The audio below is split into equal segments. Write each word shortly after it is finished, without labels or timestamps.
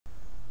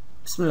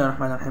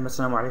Bismillahirrahmanirrahim.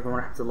 Assalamu alaikum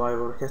wa rahmatullahi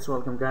wa barakatuh.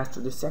 Welcome guys to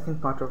the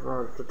second part of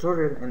our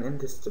tutorial, and in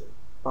this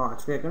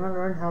part we are going to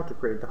learn how to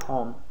create the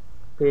home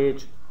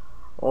page,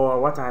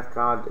 or what I have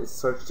called is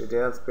search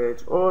details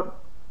page, or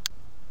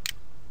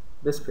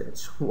this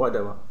page,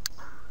 whatever.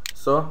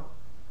 So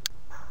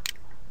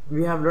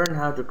we have learned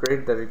how to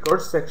create the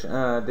record section,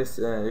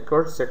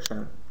 record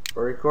section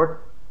or record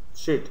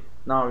sheet.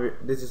 Now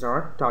this is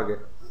our target.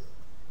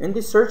 In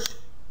this search,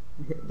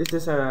 this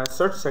is a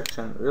search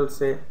section.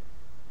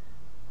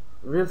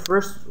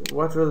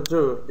 What we'll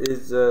do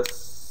is go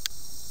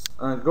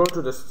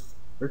to the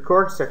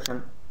record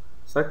section,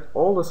 select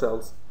all the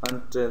cells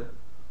until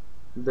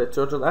the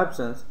total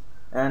absence,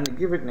 and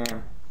give it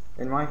name.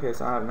 In my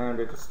case, I have named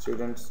it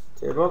students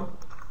table,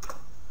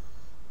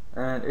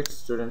 and it's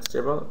students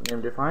table,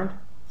 name defined.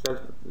 So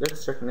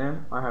let's check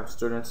name. I have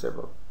students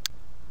table.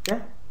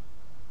 Okay.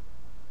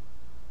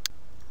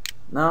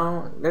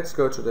 Now let's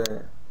go to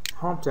the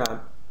home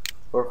tab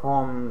or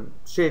home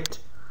sheet.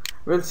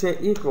 We'll say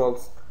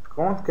equals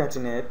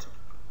concatenate,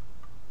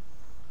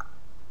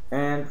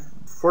 and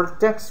for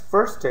text,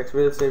 first text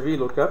we'll say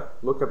VLOOKUP.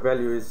 Lookup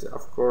value is,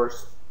 of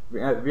course, we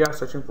are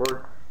searching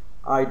for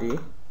ID.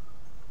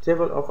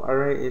 Table of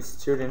array is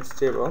students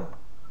table,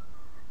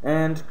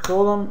 and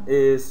column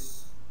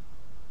is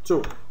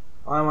 2.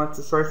 I want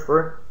to search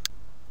for,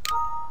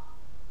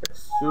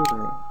 excuse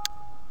me,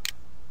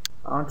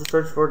 I want to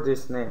search for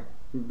this name,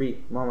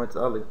 B, Muhammad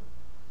Ali.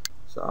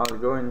 So I'll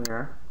go in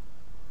here,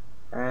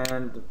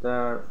 and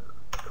the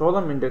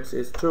column index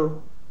is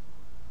 2,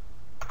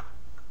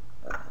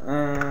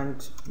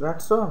 and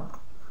that's all.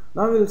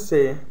 Now we'll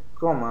say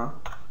comma,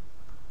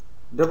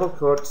 double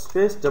quote,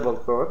 space, double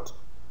quote,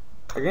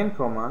 again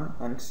comma,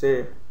 and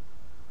say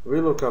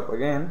VLOOKUP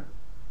again.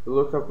 The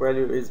lookup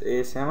value is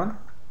A7,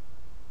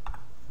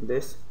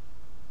 this,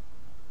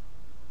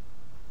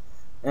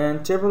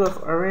 and table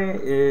of array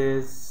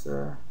is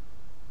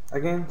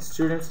again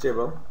students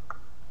table,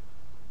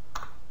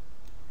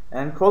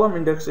 and column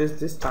index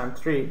is this time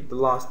 3, the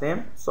last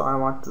name. So I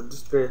want to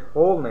display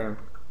whole name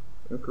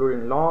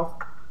including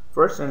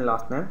first and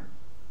last name.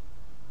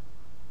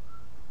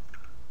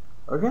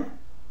 Okay,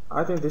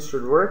 I think this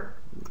should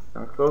work. You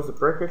can close the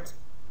brackets,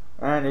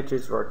 and it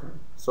is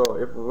working. So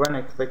when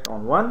I click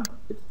on 1,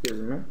 it gives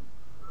me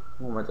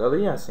Muhammad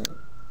Ali Yasin,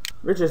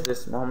 which is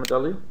this Muhammad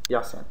Ali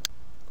Yasin.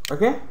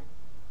 Okay,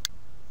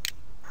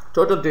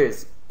 total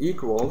days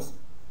equals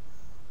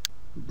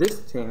this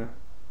thing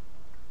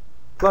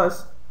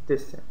plus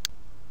this thing.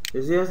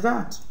 Easy as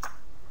that.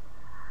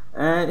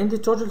 And in the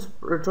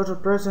total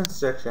presence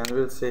section,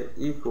 we'll say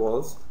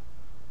equals,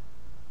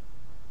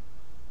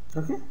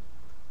 okay,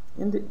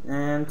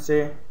 and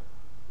say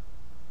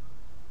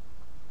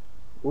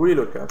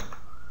VLOOKUP.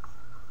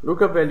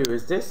 Lookup value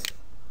is this.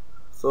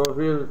 So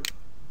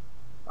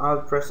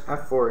I'll press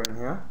F4 in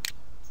here.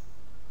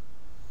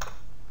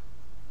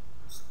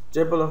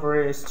 Table of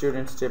array is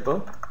students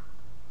table.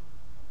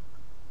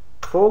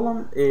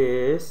 Column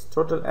is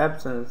total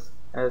absence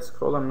as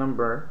column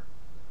number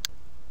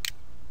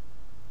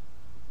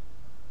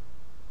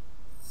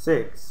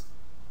 6.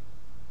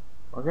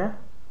 Okay,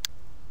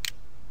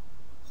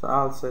 so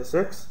I'll say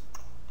 6,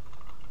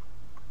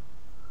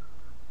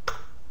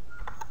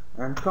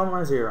 and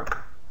comma 0.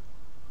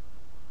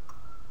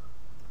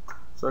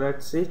 So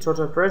let's see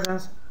total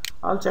presence.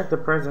 I'll check the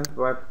presence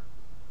by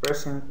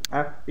pressing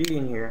P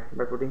in here,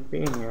 by putting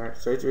P in here.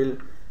 So it will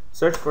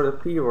search for the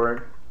P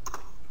word,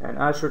 and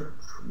I should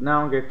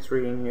now get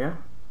 3 in here.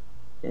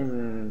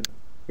 In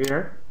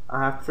here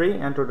I have 3,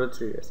 and total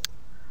 3 is.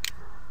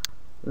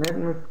 Let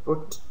me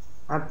put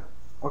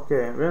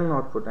okay, we'll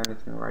not put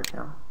anything right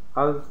now.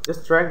 I'll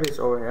just drag this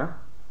over here.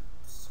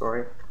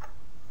 Sorry,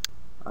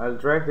 I'll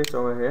drag this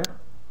over here,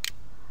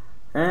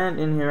 and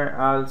in here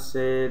I'll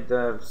say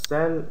the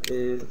cell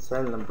is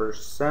cell number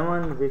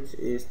 7, which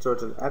is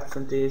total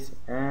absentees,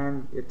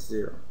 and it's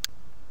 0.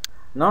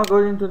 Now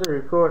going to the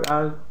record,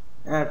 I'll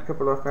add a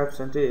couple of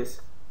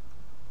absentees.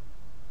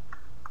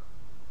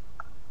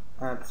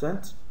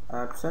 Absent,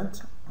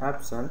 absent,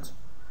 absent,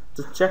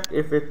 to check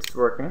if it's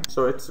working.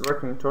 So it's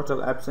working.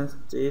 Total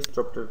absentees,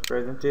 total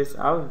presentees.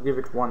 I'll give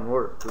it one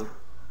word to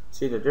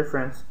see the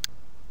difference.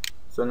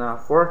 So now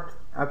 4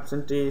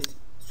 absentees,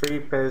 3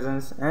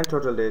 presents, and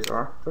total days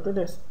are total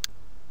days.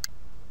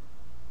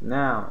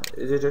 Now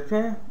is it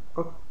okay?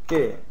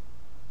 Okay.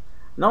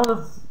 Now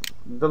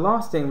the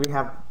last thing we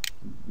have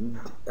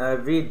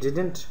we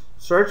didn't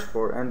search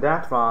for, and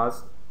that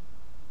was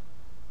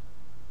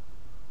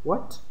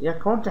what? Yeah,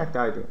 contact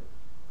ID,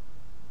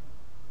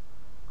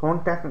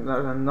 contact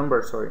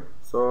number, sorry.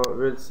 So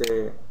we'll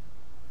say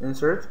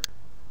insert.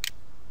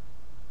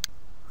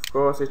 Of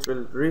course it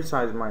will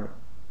resize my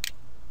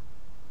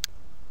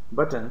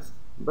buttons,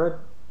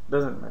 but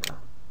doesn't matter.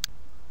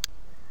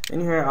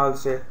 In here I'll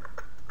say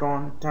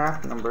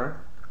contact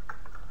number,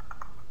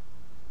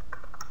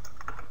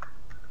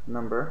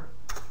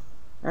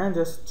 and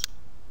just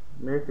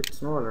make it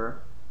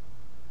smaller.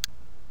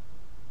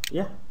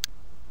 Yeah,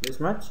 this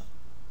much,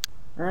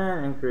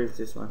 and increase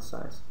this one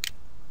size.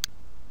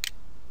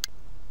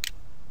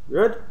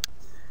 Good.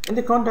 In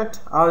the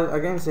contact, I'll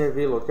again say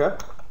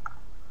VLOOKUP.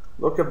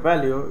 Lookup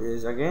value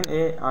is again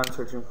A. I'm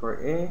searching for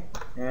A.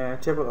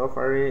 Table of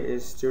array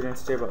is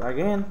students table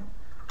again,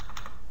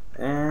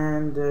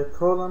 and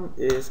column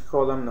is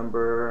column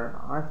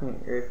number, I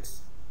think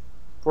it's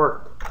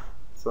 4th.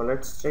 So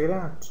let's check it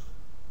out.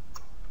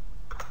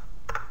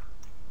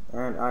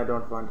 And I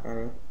don't want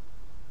any,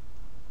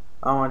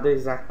 I want the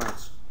exact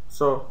match.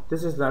 So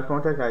this is the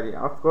contact ID.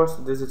 Of course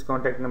this is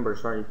contact number,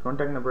 sorry,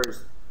 contact number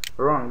is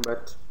wrong,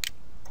 but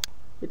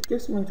it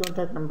gives me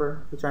contact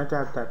number which I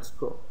type. That's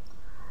cool.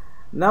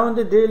 Now in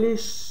the daily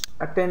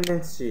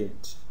attendance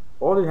sheet,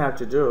 all you have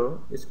to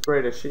do is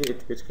create a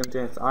sheet which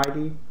contains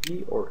ID,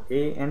 P or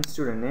A and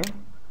student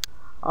name.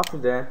 After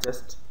that,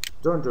 just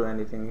don't do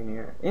anything in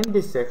here. In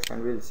this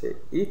section we'll say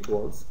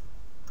equals,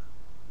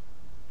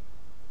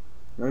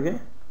 okay,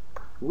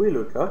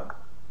 VLOOKUP.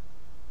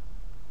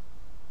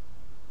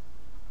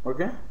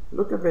 Okay,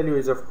 lookup value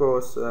is of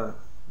course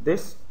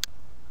this.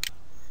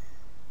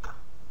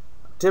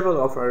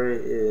 Table of array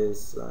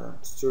is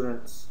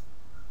students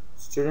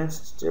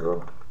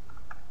table.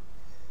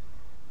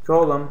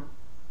 Column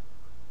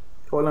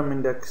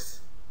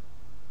index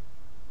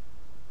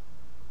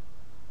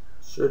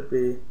should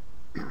be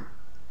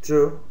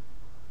 2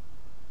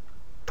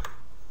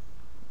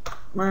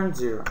 and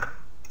 0.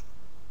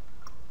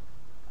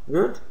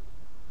 Good.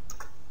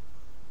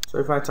 So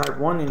if I type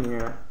 1 in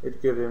here,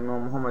 it gives me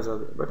Muhammad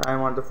Ali, but I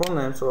want the full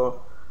name.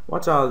 So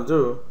what I'll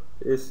do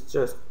is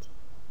just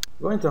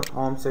go into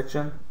home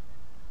section,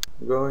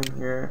 go in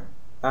here,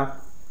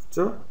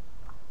 F2,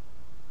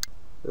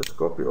 just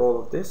copy all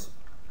of this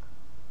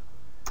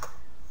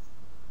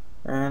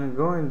and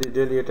go in the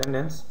daily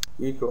attendance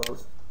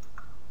equals,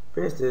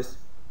 paste this,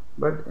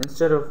 but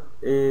instead of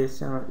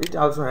A7 it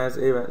also has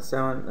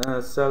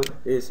A7 cell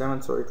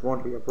A7, so it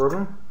won't be a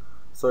problem.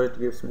 So it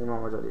gives me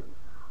Muhammad Ali.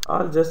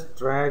 I'll just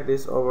drag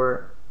this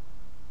over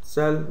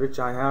cell which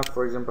I have.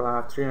 For example, I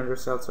have 300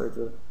 cells, so it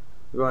will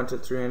go until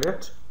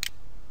 300.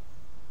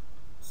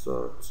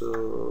 So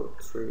 2,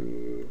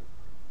 3,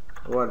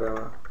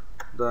 whatever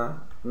the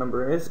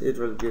number is, it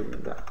will give me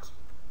that.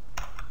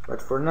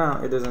 But for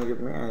now, it doesn't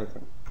give me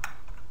anything.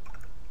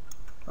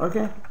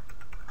 Okay.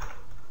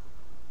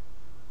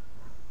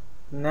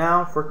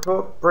 Now for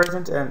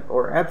present and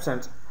or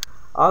absent,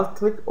 I'll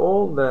click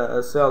all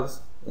the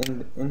cells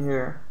in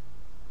here.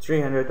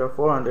 300 or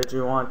 400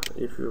 you want.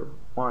 If you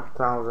want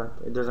 1000,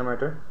 it doesn't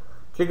matter.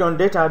 Click on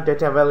data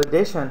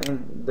validation.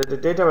 In the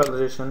data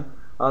validation,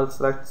 I'll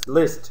select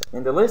list.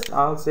 In the list,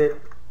 I'll say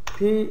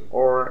P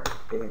or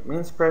A,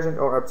 means present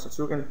or absent.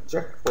 You can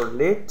check for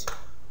late,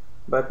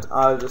 but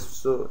I'll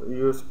just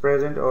use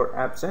present or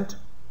absent.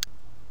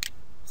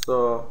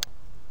 So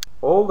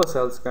all the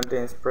cells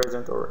contains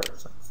present or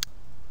absent.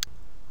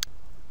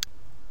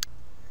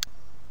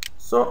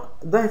 So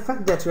the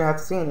effect that you have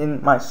seen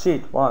in my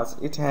sheet was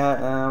it had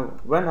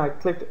when I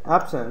clicked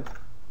absent,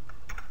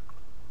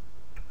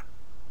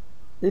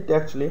 it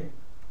actually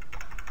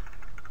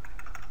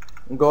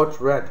got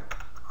red.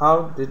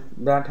 How did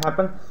that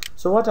happen?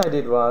 So what I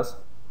did was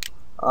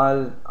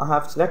I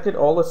have selected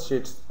all the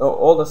sheets,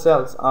 all the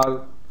cells.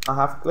 I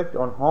have clicked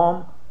on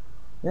home,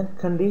 then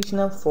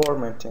conditional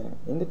formatting.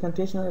 In the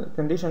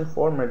condition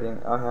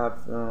formatting, I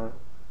have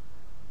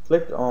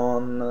clicked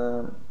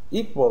on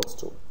equals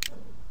to.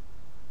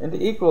 In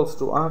the equals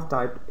to, I have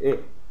typed A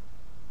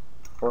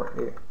or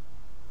A.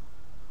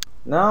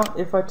 Now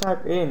if I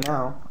type A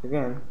now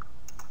again,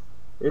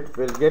 it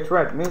will get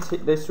red, means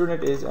the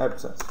student is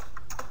absent.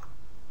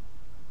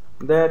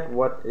 That's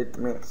what it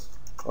means.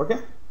 Okay,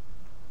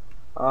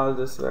 I'll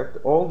just select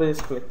all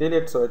these, click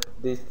delete, so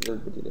these will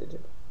be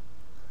deleted.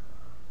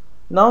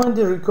 Now in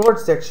the record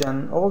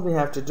section, all we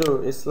have to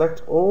do is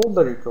select all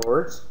the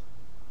records,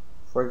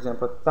 for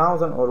example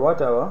 1000 or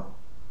whatever,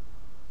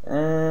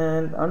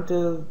 and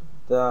until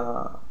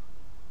the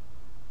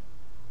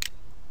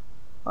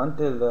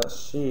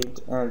sheet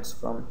ends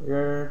from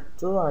here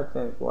to, I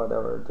think,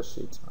 whatever the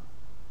sheets are.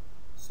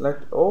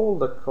 Select all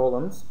the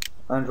columns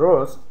and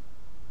rows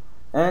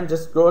and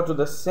just go to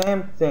the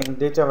same thing,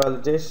 data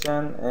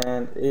validation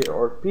and A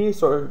or P.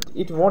 So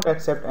it won't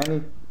accept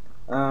any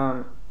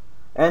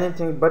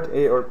anything but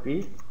A or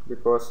P,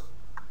 because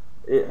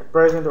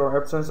present or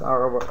absence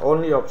are our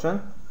only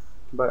option.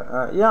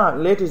 But yeah,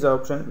 late is the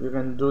option, you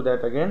can do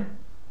that again,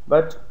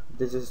 but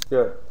this is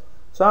good.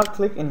 So I'll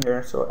click in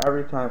here. So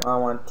every time I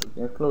want to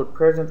include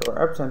present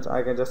or absent,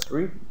 I can just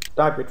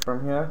type it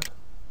from here,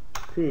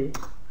 P,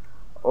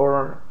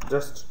 or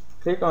just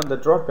click on the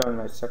drop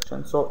down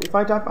section. So if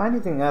I type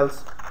anything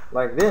else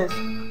like this,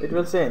 it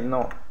will say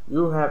no,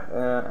 you have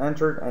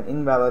entered an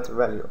invalid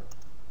value.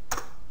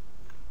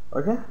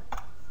 Okay,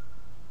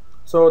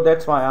 so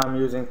that's why I'm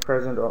using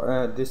present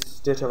or this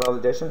data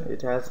validation.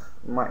 It has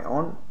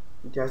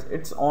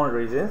its own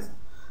reasons,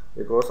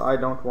 because I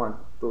don't want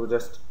to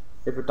just,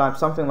 if you type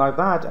something like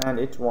that and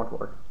it won't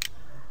work.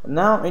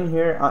 Now in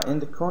here in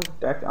the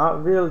contact, I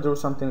will do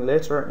something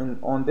later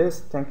on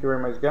this. Thank you very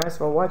much guys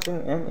for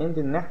watching, and in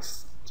the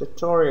next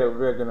tutorial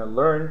we're gonna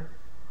learn,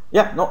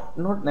 yeah, no,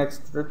 not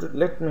next,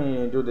 let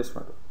me do this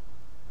one.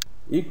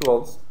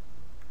 equals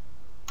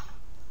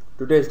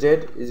today's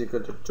date is equal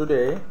to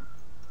today.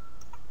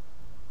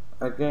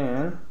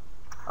 Again,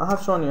 I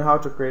have shown you how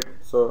to create,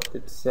 so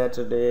it's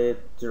Saturday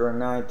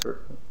 09,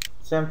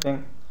 same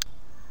thing.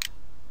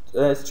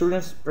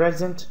 Students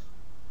present,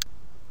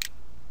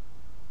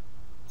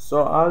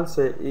 so I'll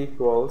say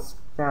equals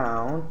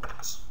count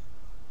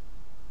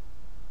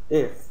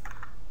if.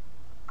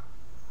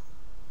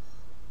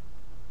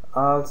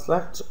 I'll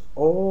select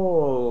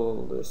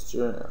all the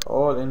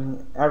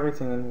student,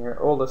 everything in here,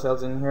 all the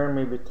cells in here,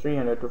 maybe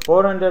 300 to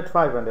 400,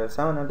 500,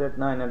 700,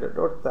 900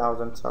 or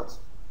 1000 cells.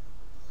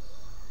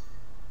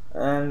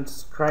 And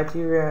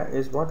criteria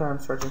is what I'm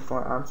searching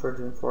for. I'm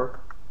searching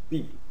for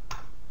P.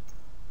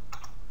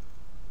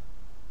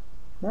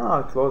 Now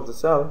I'll close the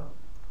cell,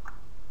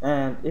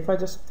 and if I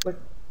just click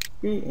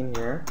P in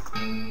here,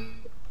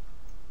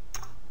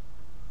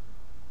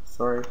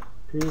 sorry,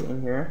 P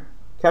in here,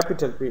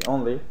 capital P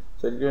only,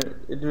 so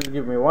it will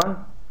give me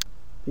 1,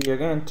 P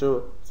again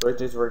 2, so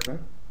it is working.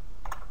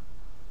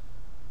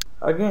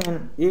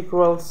 Again,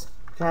 equals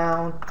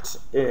count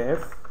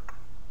if,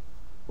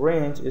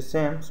 range is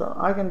same, so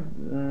I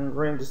can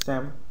range is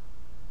same.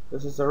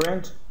 This is the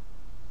range.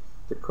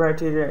 The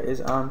criteria is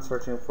I'm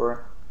searching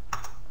for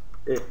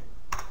A.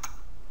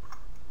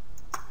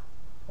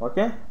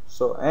 Okay,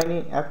 so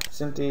any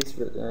absentees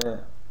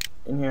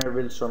in here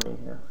will show me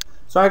here.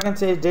 So I can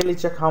say daily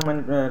check how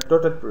many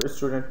total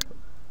student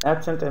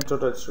absent and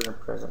total student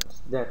present.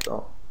 That's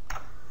all.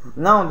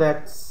 Now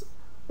that's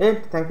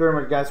it. Thank you very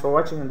much guys for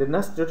watching. In the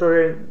next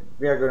tutorial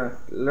we are going to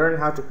learn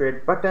how to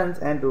create buttons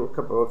and do a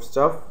couple of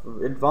stuff,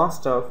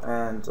 advanced stuff,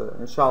 and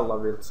inshallah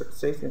we'll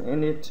succeed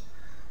in it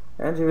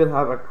and you will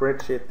have a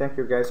great sheet. Thank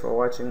you guys for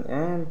watching,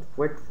 and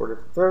wait for the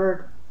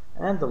third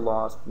and the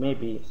last,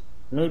 maybe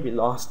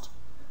last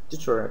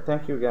tutorial.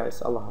 Thank you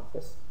guys. Allah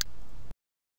Hafiz.